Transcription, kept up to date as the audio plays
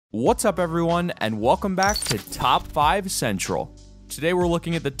What's up everyone, and welcome back to Top 5 Central. Today we're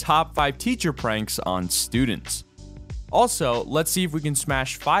looking at the top 5 teacher pranks on students. Also, let's see if we can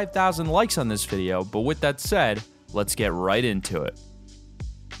smash 5,000 likes on this video, but with that said, let's get right into it.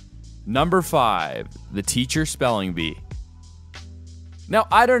 Number 5, the teacher spelling bee. Now,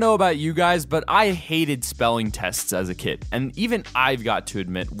 I don't know about you guys, but I hated spelling tests as a kid, and even I've got to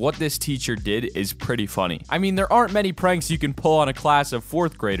admit, what this teacher did is pretty funny. I mean, there aren't many pranks you can pull on a class of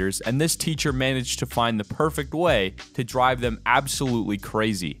 4th graders, and this teacher managed to find the perfect way to drive them absolutely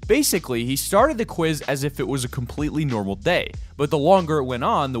crazy. Basically, he started the quiz as if it was a completely normal day, but the longer it went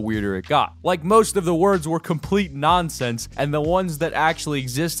on, the weirder it got. Like, most of the words were complete nonsense, and the ones that actually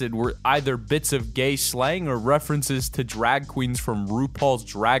existed were either bits of gay slang or references to drag queens from RuPaul's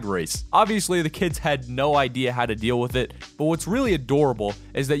Drag Race. Obviously, the kids had no idea how to deal with it, but what's really adorable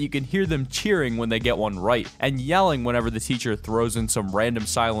is that you can hear them cheering when they get one right, and yelling whenever the teacher throws in some random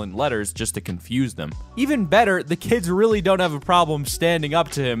silent letters just to confuse them. Even better, the kids really don't have a problem standing up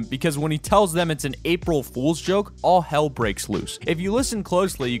to him, because when he tells them it's an April Fool's joke, all hell breaks loose. If you listen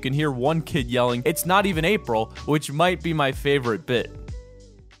closely, you can hear one kid yelling, "It's not even April," which might be my favorite bit.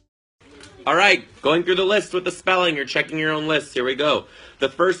 Alright, going through the list with the spelling. You're checking your own list. Here we go. The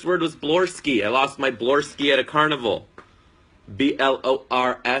first word was Blorski. I lost my Blorski at a carnival. B-L-O-R-S-K-E-E.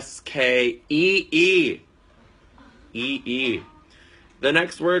 E-E. The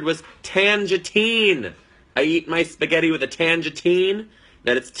next word was tangentine. I eat my spaghetti with a tangentine.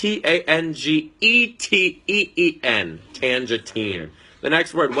 That it's T-A-N-G-E-T-E-E-N. Tangentine. The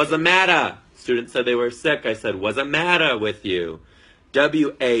next word was amata. Students said they were sick. I said, what's the matter with you?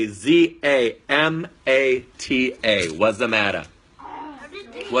 W-A-Z-A-M-A-T-A. What's the matter?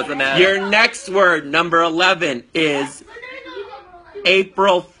 What's the matter? Your next word, number 11, is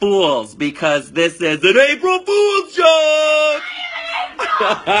April Fools, because this is an April Fool's joke!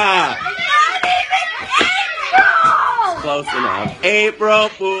 Close enough. April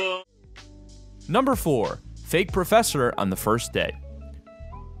Fool. Number 4, fake professor on the first day.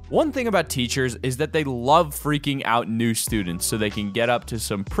 One thing about teachers is that they love freaking out new students so they can get up to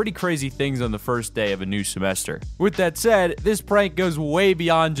some pretty crazy things on the first day of a new semester. With that said, this prank goes way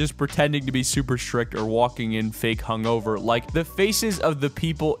beyond just pretending to be super strict or walking in fake hungover. Like, the faces of the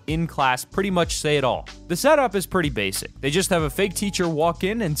people in class pretty much say it all. The setup is pretty basic. They just have a fake teacher walk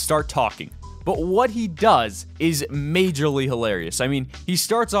in and start talking. But what he does is majorly hilarious. I mean, he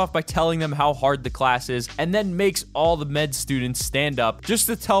starts off by telling them how hard the class is, and then makes all the med students stand up just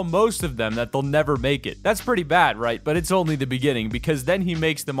to tell most of them that they'll never make it. That's pretty bad, right? But it's only the beginning, because then he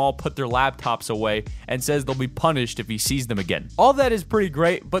makes them all put their laptops away and says they'll be punished if he sees them again. All that is pretty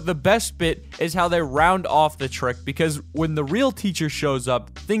great, but the best bit is how they round off the trick, because when the real teacher shows up,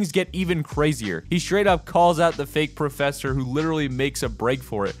 things get even crazier. He straight up calls out the fake professor, who literally makes a break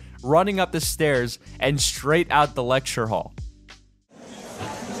for it, running up the stairs and straight out the lecture hall.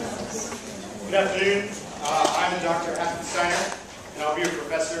 Good afternoon. I'm Dr. Athen Steiner, and I'll be your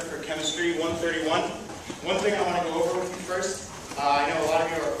professor for Chemistry 131. One thing I want to go over with you first. I know a lot of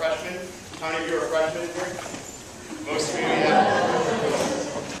you are freshmen. How many of you are freshmen here? Most of you, yeah.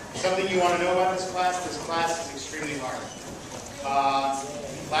 Something you want to know about this class is extremely hard.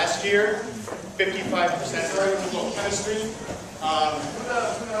 Last year, 55% of chemistry. Who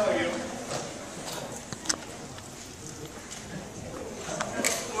are you?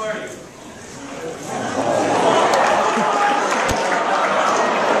 Who are you?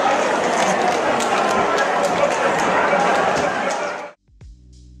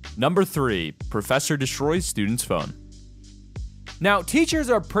 Number 3, professor destroys student's phone. Now,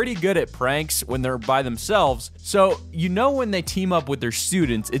 teachers are pretty good at pranks when they're by themselves, so you know when they team up with their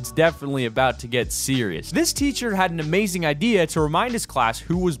students, it's definitely about to get serious. This teacher had an amazing idea to remind his class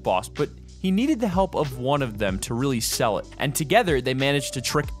who was boss, but he needed the help of one of them to really sell it, and together they managed to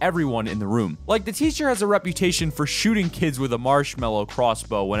trick everyone in the room. Like, the teacher has a reputation for shooting kids with a marshmallow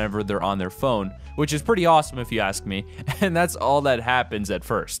crossbow whenever they're on their phone, which is pretty awesome if you ask me, and that's all that happens at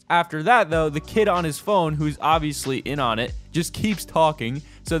first. After that though, the kid on his phone, who's obviously in on it, just keeps talking,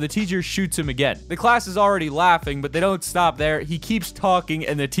 so the teacher shoots him again. The class is already laughing, but they don't stop there. He keeps talking,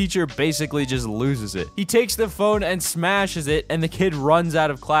 and the teacher basically just loses it. He takes the phone and smashes it, and the kid runs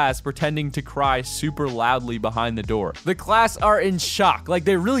out of class, pretending to cry super loudly behind the door. The class are in shock, like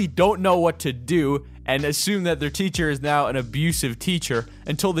they really don't know what to do, and assume that their teacher is now an abusive teacher,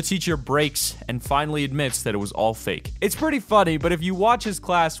 until the teacher breaks and finally admits that it was all fake. It's pretty funny, but if you watch his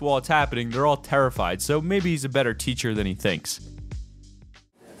class while it's happening, they're all terrified, so maybe he's a better teacher than he thinks.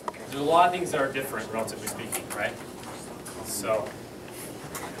 There's a lot of things that are different, relatively speaking, right? So,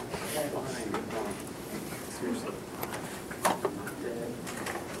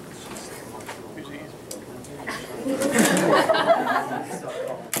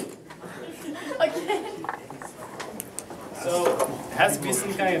 So it has to be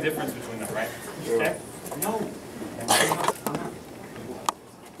some kind of difference between them, right? Okay? No.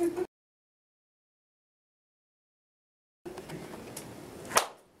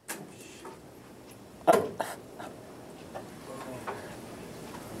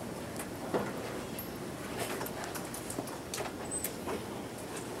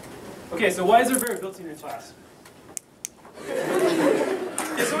 Okay, so why is there variability in your class?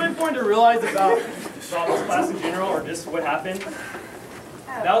 Is something important to realize about this class in general, or just what happened?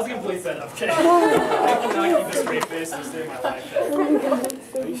 That was a complete setup, okay? I cannot keep a straight face and stay in my life.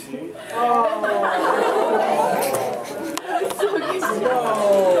 Are you serious?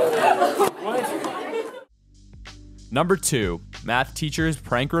 Number 2, math teachers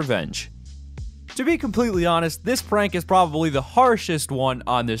prank revenge. To be completely honest, this prank is probably the harshest one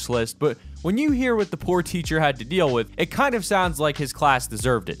on this list, but when you hear what the poor teacher had to deal with, it kind of sounds like his class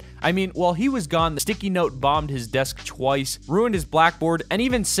deserved it. I mean, while he was gone, the sticky note bombed his desk twice, ruined his blackboard, and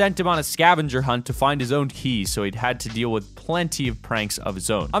even sent him on a scavenger hunt to find his own keys, so he'd had to deal with plenty of pranks of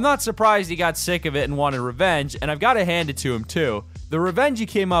his own. I'm not surprised he got sick of it and wanted revenge, and I've got to hand it to him too. The revenge he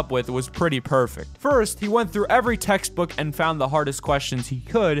came up with was pretty perfect. First, he went through every textbook and found the hardest questions he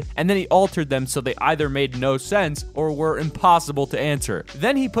could, and then he altered them so they either made no sense or were impossible to answer.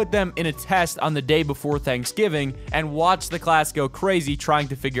 Then he put them in a test on the day before Thanksgiving and watched the class go crazy trying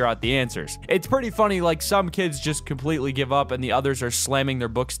to figure out the answers. It's pretty funny, like some kids just completely give up and the others are slamming their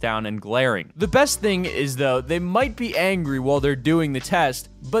books down and glaring. The best thing is though, they might be angry while they're doing the test,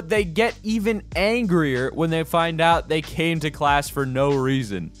 but they get even angrier when they find out they came to class for no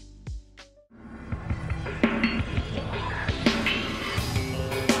reason.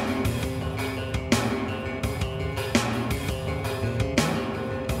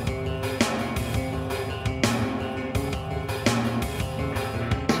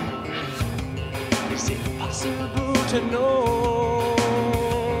 Is it possible to know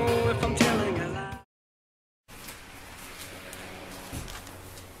if I'm telling a lie?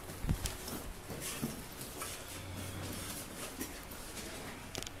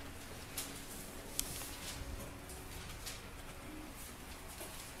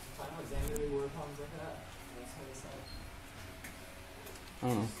 I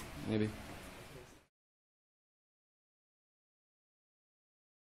don't know, maybe.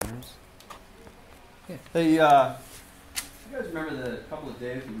 Yeah. Hey, you guys remember the couple of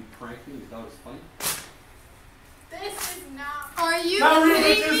days when you pranked me? You thought it was funny? This is not. Are you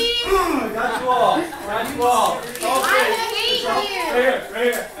kidding me? Got you all. Got you all. I hate you. Right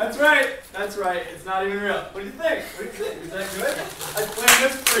here. That's right. That's right. It's not even real. What do you think? What do you think? Is that good? I planned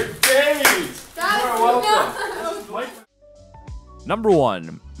this for days. You're welcome. Number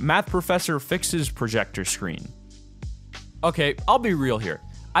 1, math professor fixes projector screen. Okay, I'll be real here.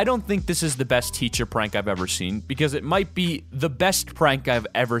 I don't think this is the best teacher prank I've ever seen, because it might be the best prank I've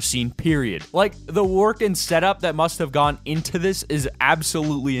ever seen, period. Like, the work and setup that must have gone into this is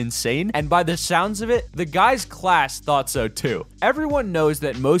absolutely insane, and by the sounds of it, the guy's class thought so too. Everyone knows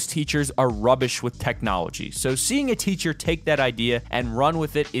that most teachers are rubbish with technology, so seeing a teacher take that idea and run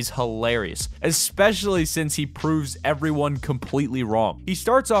with it is hilarious, especially since he proves everyone completely wrong. He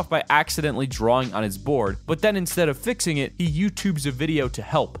starts off by accidentally drawing on his board, but then instead of fixing it, he YouTubes a video to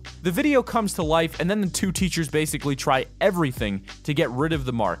help. The video comes to life, and then the two teachers basically try everything to get rid of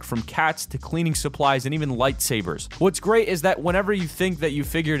the mark, from cats to cleaning supplies and even lightsabers. What's great is that whenever you think that you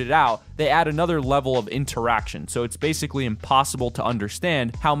figured it out, they add another level of interaction, so it's basically impossible to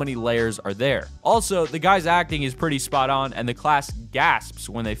understand how many layers are there. Also, the guy's acting is pretty spot on, and the class gasps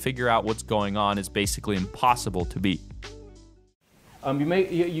when they figure out what's going on is basically impossible to beat.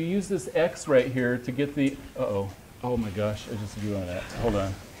 You use this X right here to get the, oh my gosh, I just drew on that. Hold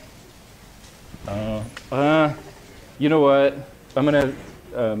on. You know what? I'm gonna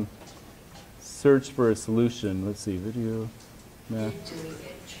search for a solution. Let's see, video, math.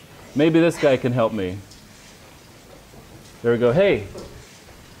 Maybe this guy can help me. There we go. Hey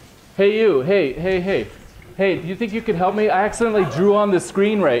you, hey, do you think you can help me? I accidentally drew on the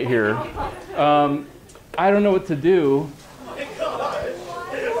screen right here. I don't know what to do.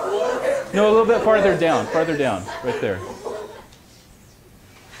 No, a little bit farther down, right there.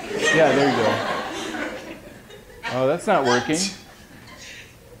 Yeah, there you go. Oh, that's not working.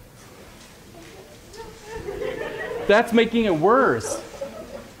 That's making it worse.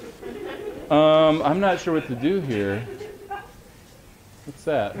 I'm not sure what to do here. What's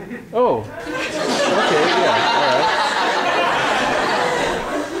that? Oh, okay, yeah,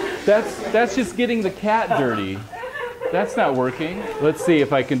 all right. That's just getting the cat dirty. That's not working. Let's see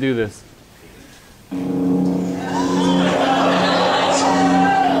if I can do this.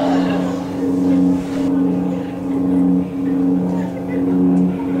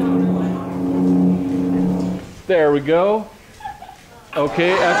 There we go.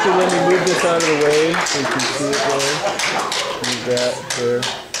 Okay, actually let me move this out of the way so you can see it there. Move that there.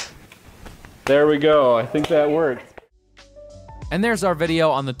 There we go. I think that worked. And there's our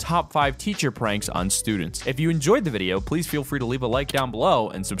video on the top 5 teacher pranks on students. If you enjoyed the video, please feel free to leave a like down below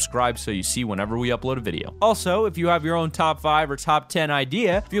and subscribe so you see whenever we upload a video. Also, if you have your own top 5 or top 10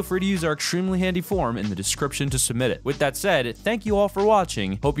 idea, feel free to use our extremely handy form in the description to submit it. With that said, thank you all for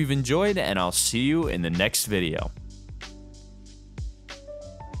watching, hope you've enjoyed, and I'll see you in the next video.